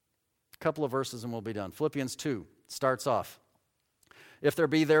 Couple of verses and we'll be done. Philippians 2 starts off. If there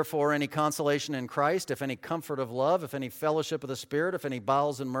be therefore any consolation in Christ, if any comfort of love, if any fellowship of the Spirit, if any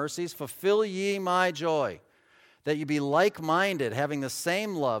bowels and mercies, fulfill ye my joy, that ye be like-minded, having the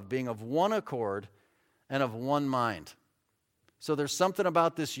same love, being of one accord and of one mind. So there's something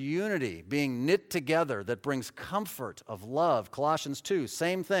about this unity, being knit together, that brings comfort of love. Colossians 2,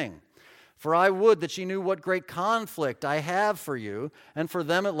 same thing. For I would that ye knew what great conflict I have for you, and for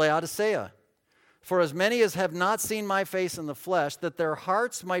them at Laodicea. For as many as have not seen my face in the flesh, that their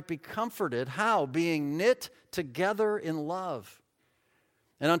hearts might be comforted. How? Being knit together in love.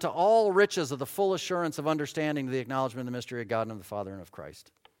 And unto all riches of the full assurance of understanding the acknowledgement of the mystery of God and of the Father and of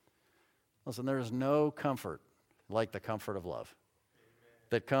Christ. Listen, there is no comfort like the comfort of love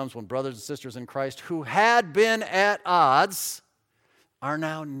that comes when brothers and sisters in Christ who had been at odds are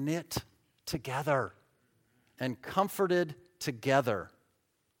now knit together and comforted together.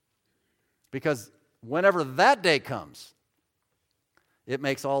 Because whenever that day comes, it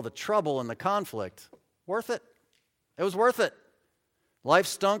makes all the trouble and the conflict worth it. It was worth it. Life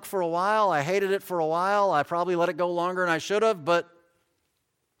stunk for a while. I hated it for a while. I probably let it go longer than I should have, but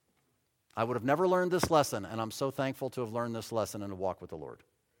I would have never learned this lesson, and I'm so thankful to have learned this lesson and to walk with the Lord.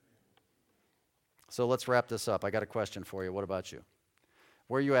 So let's wrap this up. I got a question for you. What about you?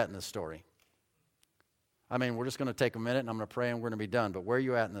 Where are you at in this story? I mean, we're just going to take a minute, and I'm going to pray, and we're going to be done. But where are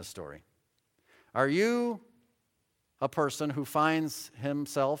you at in this story? Are you a person who finds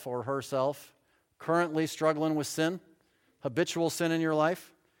himself or herself currently struggling with sin, habitual sin in your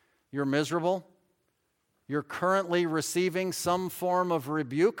life, you're miserable, you're currently receiving some form of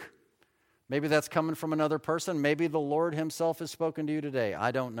rebuke. Maybe that's coming from another person. Maybe the Lord himself has spoken to you today.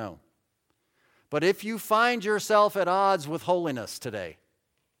 I don't know. But if you find yourself at odds with holiness today,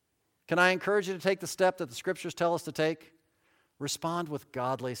 can I encourage you to take the step that the Scriptures tell us to take? Respond with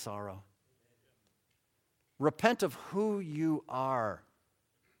godly sorrow. Repent of who you are.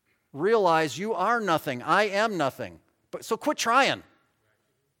 Realize you are nothing. I am nothing. So quit trying.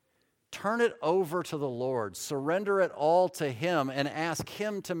 Turn it over to the Lord. Surrender it all to Him and ask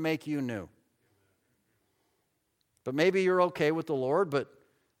Him to make you new. But maybe you're okay with the Lord, but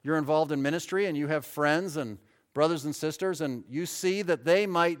you're involved in ministry and you have friends and brothers and sisters, and you see that they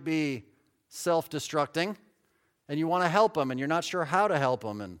might be self-destructing, and you want to help them, and you're not sure how to help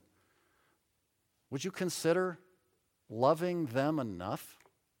them. And would you consider loving them enough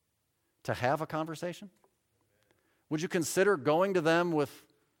to have a conversation? Would you consider going to them with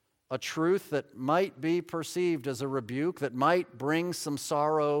a truth that might be perceived as a rebuke, that might bring some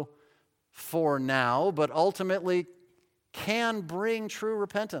sorrow for now, but ultimately can bring true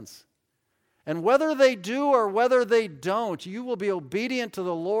repentance? And whether they do or whether they don't, you will be obedient to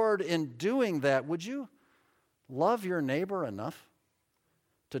the Lord in doing that. Would you love your neighbor enough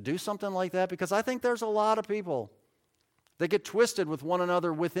to do something like that? Because I think there's a lot of people that get twisted with one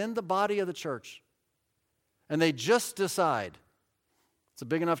another within the body of the church. And they just decide, it's a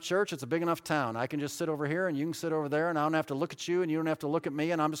big enough church, it's a big enough town. I can just sit over here and you can sit over there, and I don't have to look at you and you don't have to look at me,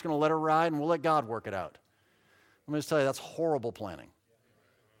 and I'm just going to let her ride and we'll let God work it out. Let me just tell you, that's horrible planning.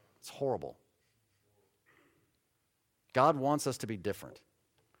 It's horrible. God wants us to be different.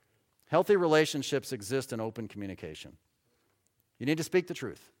 Healthy relationships exist in open communication. You need to speak the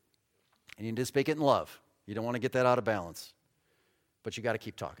truth. You need to speak it in love. You don't want to get that out of balance. But you got to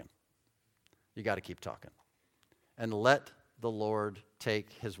keep talking. You got to keep talking. And let the Lord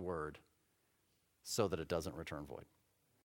take His word so that it doesn't return void.